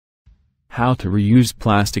How to reuse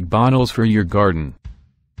plastic bottles for your garden.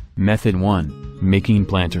 Method 1. Making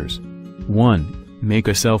planters. 1. Make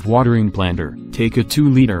a self-watering planter. Take a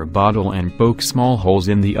 2-liter bottle and poke small holes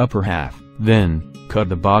in the upper half. Then, cut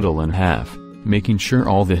the bottle in half, making sure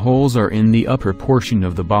all the holes are in the upper portion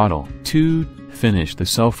of the bottle. 2. Finish the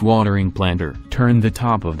self-watering planter. Turn the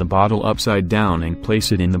top of the bottle upside down and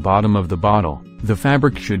place it in the bottom of the bottle. The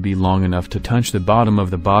fabric should be long enough to touch the bottom of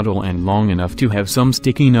the bottle and long enough to have some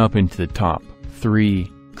sticking up into the top.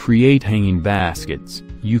 3. Create hanging baskets.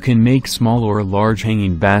 You can make small or large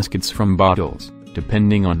hanging baskets from bottles,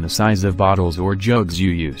 depending on the size of bottles or jugs you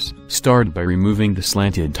use. Start by removing the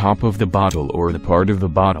slanted top of the bottle or the part of the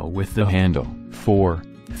bottle with the handle. 4.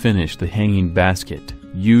 Finish the hanging basket.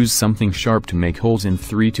 Use something sharp to make holes in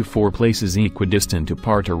 3 to 4 places equidistant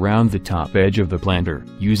apart around the top edge of the planter.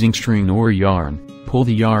 Using string or yarn, pull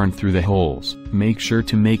the yarn through the holes. Make sure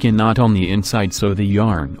to make a knot on the inside so the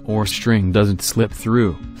yarn or string doesn't slip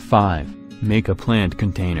through. 5. Make a plant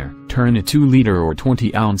container. Turn a 2-liter or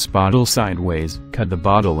 20-ounce bottle sideways. Cut the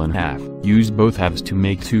bottle in half. Use both halves to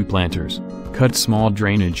make 2 planters. Cut small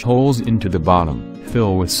drainage holes into the bottom.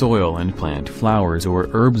 Fill with soil and plant flowers or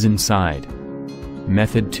herbs inside.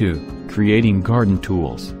 Method 2. Creating garden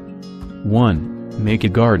tools. 1. Make a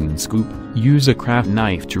garden scoop. Use a craft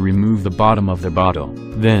knife to remove the bottom of the bottle.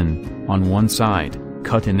 Then, on one side,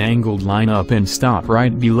 cut an angled line up and stop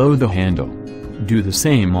right below the handle. Do the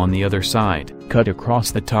same on the other side. Cut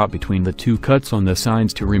across the top between the 2 cuts on the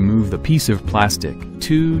sides to remove the piece of plastic.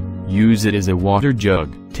 2. Use it as a water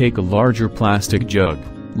jug. Take a larger plastic jug,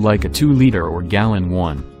 like a 2-liter or gallon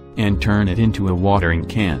one, and turn it into a watering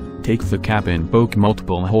can. Take the cap and poke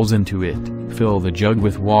multiple holes into it. Fill the jug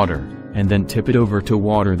with water, and then tip it over to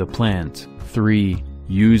water the plants. 3.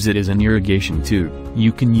 Use it as an irrigation tube.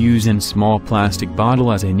 You can use a small plastic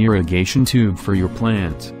bottle as an irrigation tube for your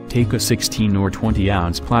plants. Take a 16 or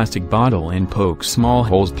 20-ounce plastic bottle and poke small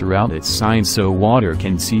holes throughout its sides so water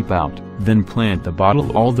can seep out. Then plant the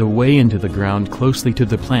bottle all the way into the ground closely to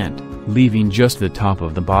the plant, leaving just the top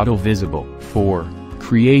of the bottle visible. 4.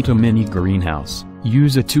 Create a mini greenhouse.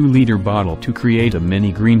 Use a 2-liter bottle to create a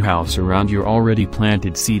mini greenhouse around your already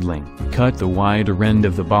planted seedling. Cut the wider end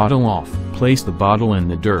of the bottle off. Place the bottle in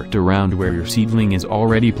the dirt around where your seedling is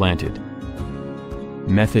already planted.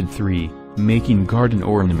 Method 3. Making garden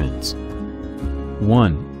ornaments.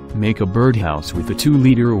 1. Make a birdhouse with a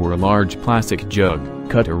 2-liter or a large plastic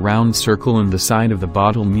jug. Cut a round circle in the side of the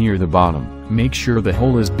bottle near the bottom. Make sure the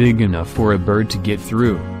hole is big enough for a bird to get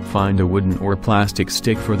through. Find a wooden or plastic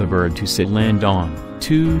stick for the bird to land on.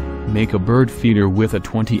 2. Make a bird feeder with a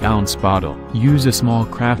 20-ounce bottle. Use a small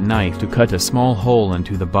craft knife to cut a small hole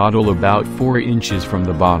into the bottle about 4 inches from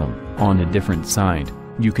the bottom. On a different side,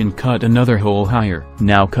 you can cut another hole higher.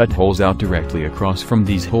 Now cut holes out directly across from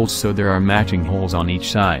these holes so there are matching holes on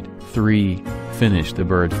each side. 3. Finish the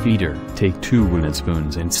bird feeder. Take 2 wooden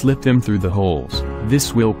spoons and slip them through the holes.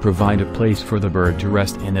 This will provide a place for the bird to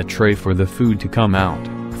rest and a tray for the food to come out.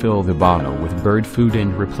 Fill the bottle with bird food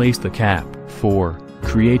and replace the cap. 4.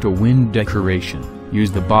 Create a wind decoration.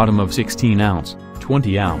 Use the bottom of 16-ounce,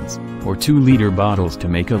 20-ounce, or 2-liter bottles to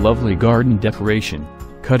make a lovely garden decoration.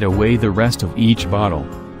 Cut away the rest of each bottle,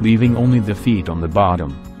 leaving only the feet on the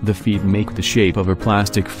bottom. The feet make the shape of a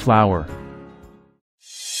plastic flower.